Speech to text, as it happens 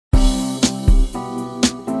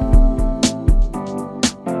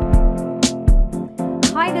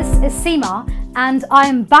is Ceema, and I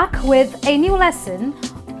am back with a new lesson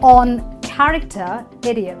on character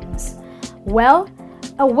idioms. Well,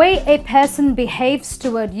 a way a person behaves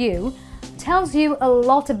toward you tells you a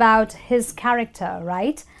lot about his character,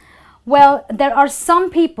 right? Well, there are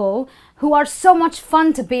some people who are so much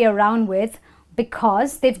fun to be around with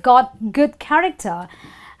because they've got good character.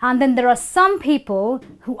 And then there are some people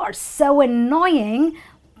who are so annoying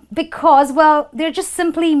because, well, they're just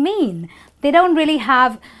simply mean. They don't really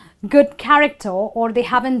have good character, or they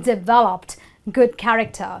haven't developed good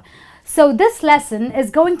character. So this lesson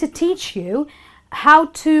is going to teach you how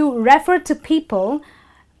to refer to people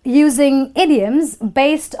using idioms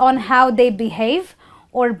based on how they behave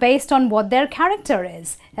or based on what their character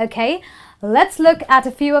is. Okay, let's look at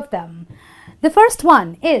a few of them. The first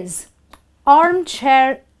one is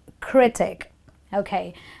armchair critic.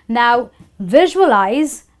 Okay, now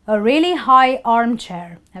visualize a really high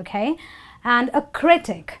armchair, okay, and a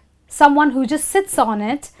critic, someone who just sits on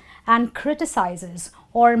it and criticizes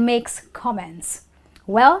or makes comments.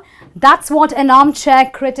 Well, that's what an armchair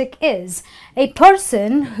critic is. A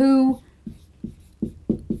person who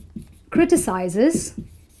criticizes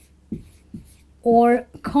or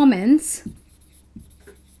comments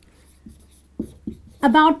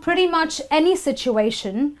about pretty much any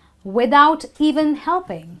situation without even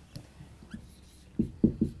helping.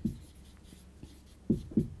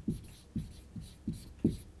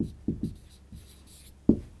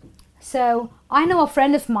 So I know a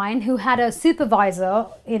friend of mine who had a supervisor,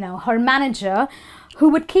 her manager, who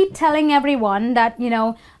would keep telling everyone that,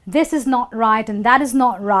 this is not right and that is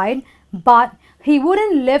not right, but he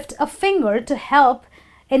wouldn't lift a finger to help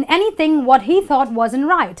in anything what he thought wasn't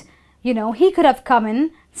right. He could have come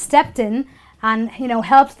in, stepped in and,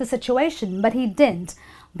 helped the situation, but he didn't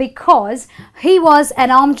because he was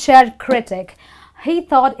an armchair critic. He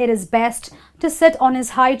thought it is best to sit on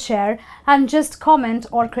his high chair and just comment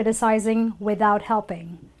or criticizing without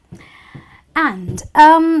helping. And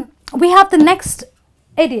we have the next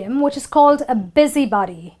idiom, which is called a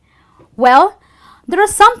busybody. Well, there are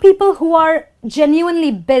some people who are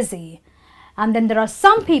genuinely busy, and then there are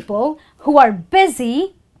some people who are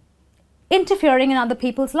busy interfering in other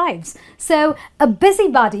people's lives. So a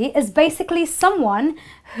busybody is basically someone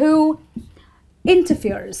who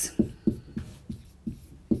interferes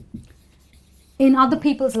in other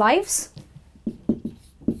people's lives.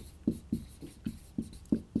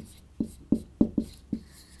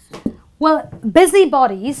 Well,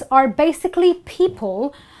 busybodies are basically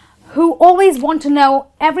people who always want to know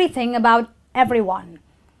everything about everyone.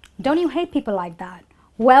 Don't you hate people like that?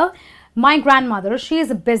 Well, my grandmother, she is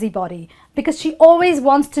a busybody because she always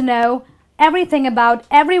wants to know everything about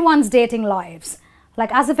everyone's dating lives,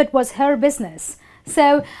 like as if it was her business.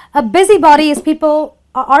 So a busybody is people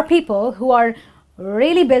who are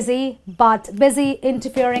really busy, but busy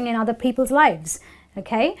interfering in other people's lives.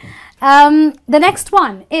 Okay, the next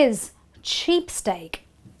one is cheapskate.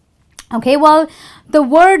 Okay, well, the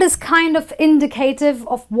word is kind of indicative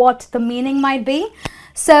of what the meaning might be.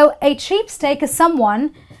 So a cheapskate is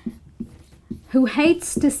someone who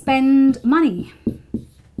hates to spend money.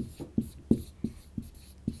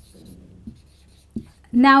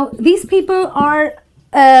 Now, these people are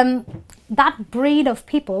that breed of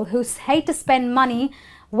people who hate to spend money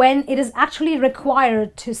when it is actually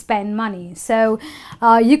required to spend money. So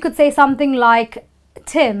you could say something like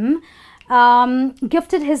Tim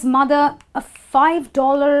gifted his mother a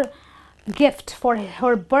 $5 gift for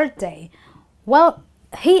her birthday. Well,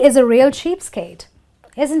 he is a real cheapskate,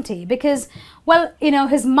 isn't he? Because, well,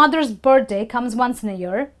 his mother's birthday comes once in a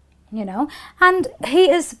year, and he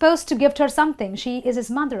is supposed to gift her something. She is his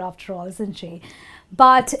mother after all, isn't she?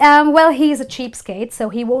 But, well, he's a cheapskate, so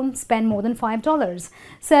he won't spend more than $5.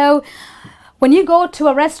 So when you go to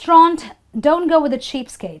a restaurant, don't go with a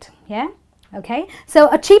cheapskate, yeah? Okay, so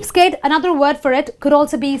a cheapskate, another word for it, could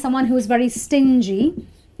also be someone who is very stingy,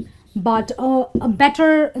 but a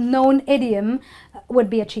better known idiom would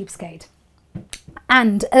be a cheapskate.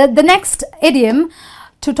 And the next idiom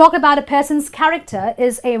to talk about a person's character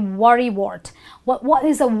is a worrywart. What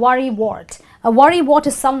is a worrywart? A worrywart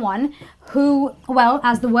is someone who, well,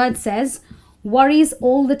 as the word says, worries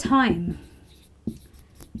all the time.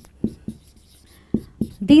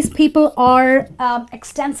 These people are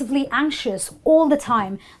extensively anxious all the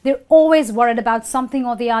time. They're always worried about something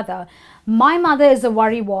or the other. My mother is a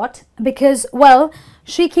worrywart because, well,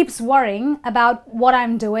 she keeps worrying about what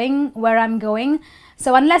I'm doing, where I'm going.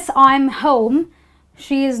 So unless I'm home,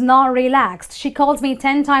 she is not relaxed. She calls me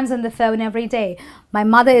 10 times on the phone every day. My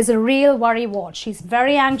mother is a real worrywart. She's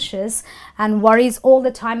very anxious and worries all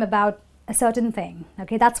the time about a certain thing.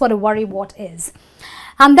 Okay, that's what a worrywart is.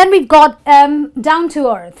 And then we've got down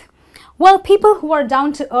to earth. Well, people who are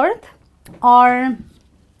down to earth are,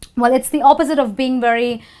 well, it's the opposite of being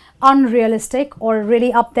very unrealistic or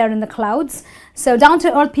really up there in the clouds. So down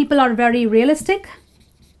to earth people are very realistic.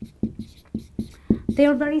 They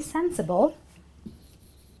are very sensible.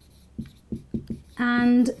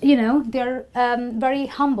 And, you know, they're very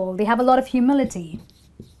humble. They have a lot of humility.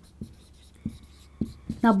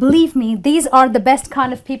 Now, believe me, these are the best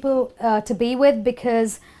kind of people to be with,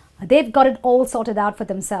 because they've got it all sorted out for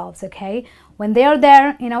themselves, okay? When they're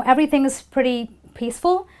there, you know, everything is pretty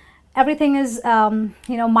peaceful. Everything is,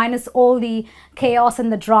 you know, minus all the chaos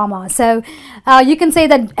and the drama. So you can say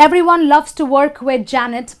that everyone loves to work with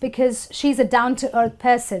Janet because she's a down-to-earth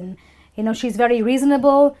person. You know, she's very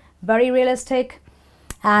reasonable, very realistic,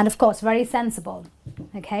 and of course, very sensible,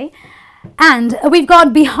 okay? And we've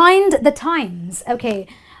got behind the times, okay?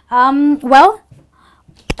 Well,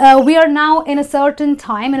 we are now in a certain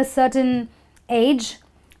time, in a certain age.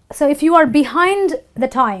 So if you are behind the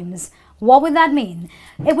times, what would that mean?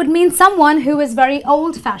 It would mean someone who is very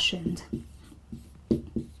old-fashioned.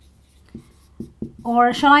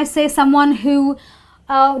 Or shall I say someone who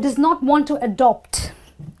does not want to adopt.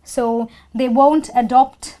 So they won't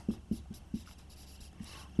adopt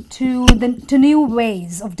to new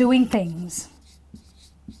ways of doing things.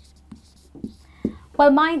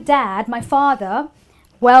 Well, my dad, my father,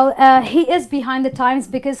 well, he is behind the times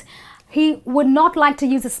because he would not like to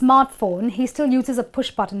use a smartphone. He still uses a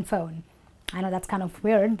push-button phone. I know that's kind of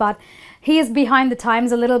weird, but he is behind the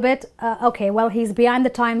times a little bit. Okay, well, he's behind the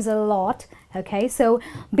times a lot. Okay, so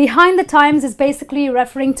behind the times is basically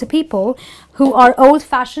referring to people who are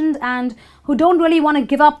old-fashioned and who don't really want to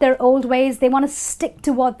give up their old ways. They want to stick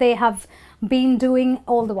to what they have been doing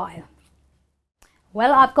all the while.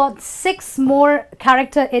 Well, I've got 6 more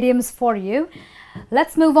character idioms for you.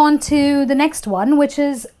 Let's move on to the next one, which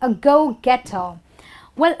is a go-getter.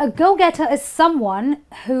 Well, a go-getter is someone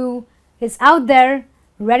who is out there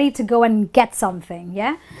ready to go and get something,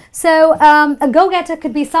 yeah? So a go-getter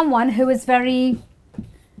could be someone who is very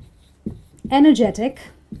energetic,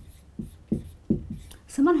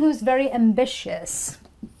 someone who's very ambitious.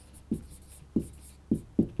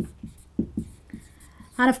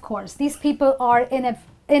 And of course, these people are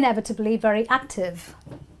inevitably very active.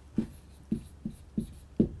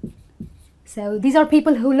 So these are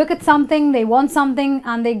people who look at something, they want something,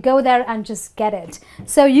 and they go there and just get it.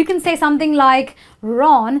 So you can say something like,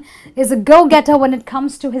 Ron is a go-getter when it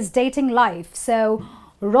comes to his dating life. So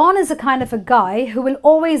Ron is a kind of a guy who will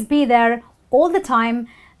always be there all the time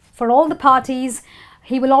for all the parties.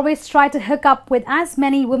 He will always try to hook up with as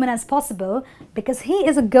many women as possible because he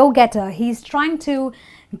is a go-getter. He's trying to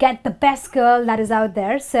get the best girl that is out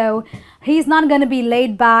there. So he's not going to be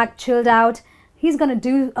laid back, chilled out. He's going to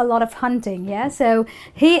do a lot of hunting, yeah? So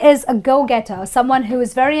he is a go-getter, someone who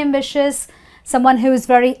is very ambitious, someone who is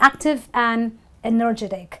very active and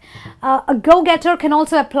energetic. A go-getter can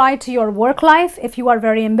also apply to your work life if you are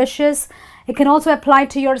very ambitious. It can also apply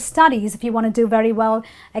to your studies if you want to do very well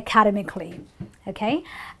academically, okay?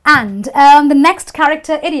 And the next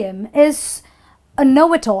character idiom is a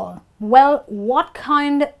know-it-all. Well, what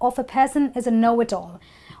kind of a person is a know-it-all?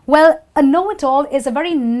 Well, a know-it-all is a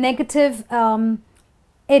very negative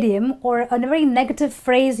idiom or a very negative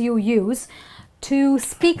phrase you use to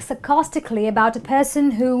speak sarcastically about a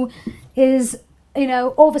person who is, you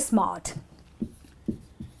know, oversmart.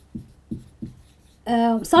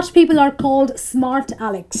 Such people are called smart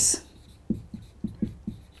alecks.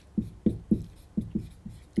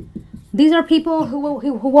 These are people who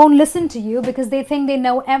won't listen to you because they think they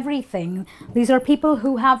know everything. These are people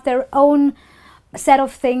who have their own set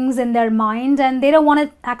of things in their mind and they don't want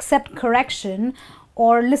to accept correction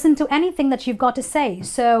or listen to anything that you've got to say.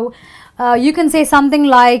 So you can say something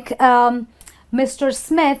like, Mr.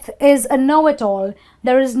 Smith is a know-it-all.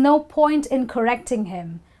 There is no point in correcting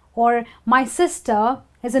him. Or my sister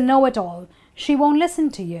is a know-it-all. She won't listen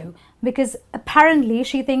to you because apparently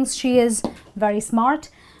she thinks she is very smart.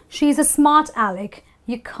 She's a smart aleck.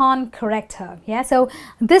 You can't correct her, yeah? So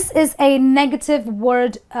this is a negative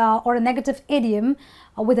word or a negative idiom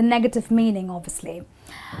with a negative meaning, obviously.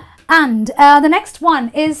 And the next one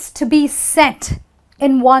is to be set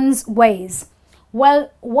in one's ways.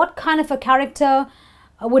 Well, what kind of a character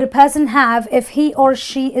would a person have if he or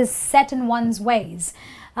she is set in one's ways?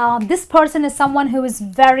 This person is someone who is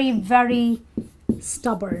very, very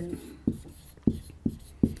stubborn.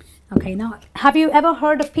 Okay, now, have you ever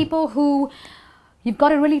heard of people who you've got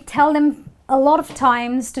to really tell them a lot of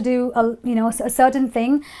times to do a certain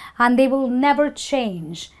thing and they will never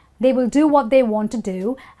change. They will do what they want to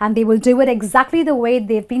do, and they will do it exactly the way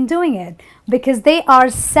they've been doing it, because they are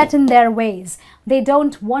set in their ways. They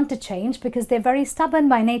don't want to change because they're very stubborn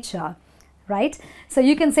by nature, right? So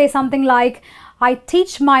you can say something like, I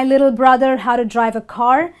teach my little brother how to drive a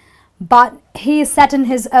car, but he is set in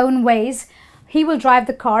his own ways. He will drive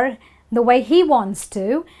the car the way he wants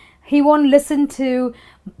to. He won't listen to,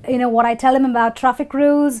 what I tell him about traffic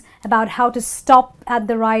rules, about how to stop at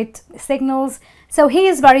the right signals. So he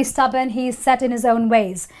is very stubborn. He is set in his own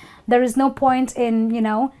ways. There is no point in,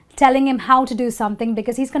 telling him how to do something,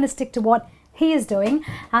 because he's going to stick to what he is doing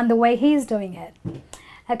and the way he is doing it.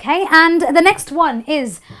 Okay, and the next one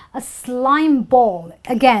is a slime ball.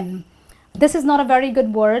 Again, this is not a very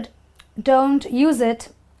good word. Don't use it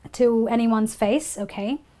to anyone's face,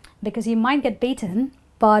 okay, because you might get beaten.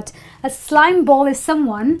 But a slime ball is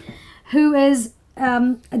someone who is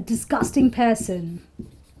a disgusting person.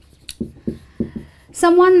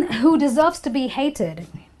 Someone who deserves to be hated.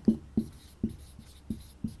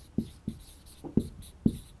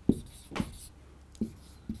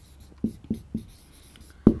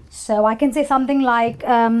 So I can say something like,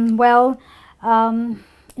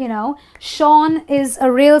 Sean is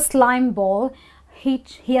a real slime ball.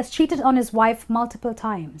 He has cheated on his wife multiple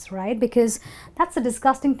times, right? Because that's a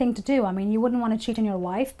disgusting thing to do. I mean, you wouldn't want to cheat on your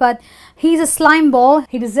wife, but he's a slime ball.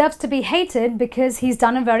 He deserves to be hated because he's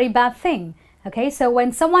done a very bad thing. Okay, so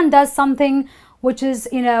when someone does something which is,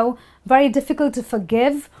 very difficult to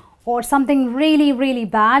forgive, or something really, really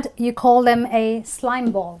bad, you call them a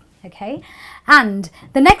slime ball. Okay, and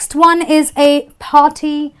the next one is a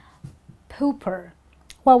party pooper.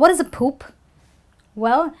 Well, what is a poop?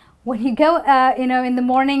 Well, when you go, in the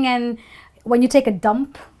morning and when you take a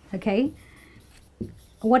dump, okay,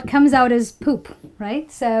 what comes out is poop,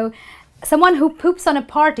 right? So someone who poops on a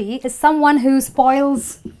party is someone who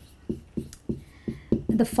spoils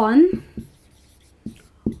the fun,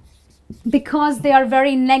 because they are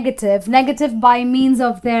very negative by means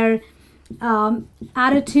of their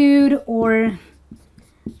attitude or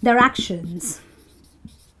their actions.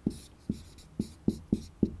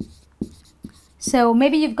 So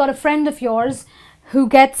maybe you've got a friend of yours who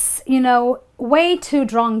gets, way too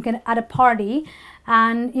drunk at a party,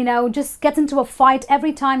 and, just gets into a fight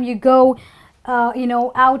every time you go,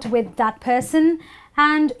 out with that person.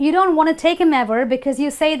 And you don't want to take him ever, because you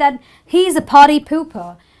say that he's a party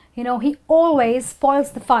pooper. He always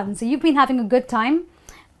spoils the fun. So you've been having a good time,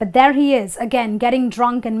 but there he is, again, getting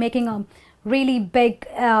drunk and making a really big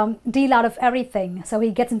deal out of everything. So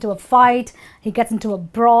he gets into a fight, he gets into a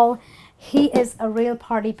brawl. He is a real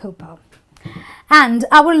party pooper. And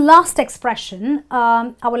our last expression,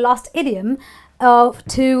 our last idiom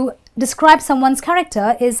to describe someone's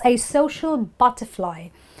character is a social butterfly.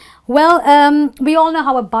 Well, we all know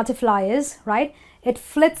how a butterfly is, right? It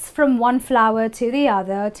flits from one flower to the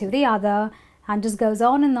other, and just goes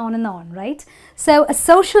on and on and on, right? So a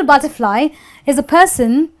social butterfly is a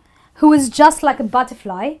person who is just like a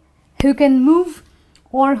butterfly, who can move,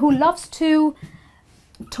 or who loves to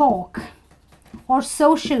talk or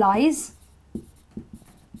socialize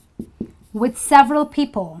with several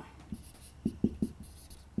people.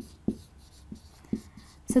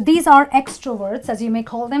 So these are extroverts, as you may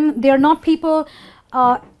call them. They are not people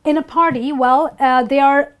in a party. Well, they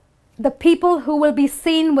are the people who will be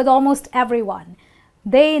seen with almost everyone.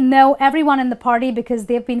 They know everyone in the party because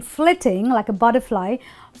they've been flitting like a butterfly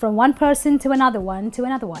from one person to another one to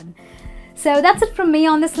another one. So that's it from me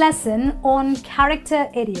on this lesson on character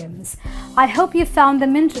idioms. I hope you found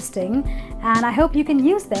them interesting, and I hope you can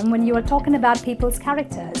use them when you are talking about people's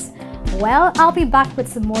characters. Well, I'll be back with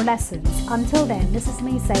some more lessons. Until then, this is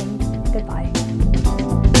me saying goodbye.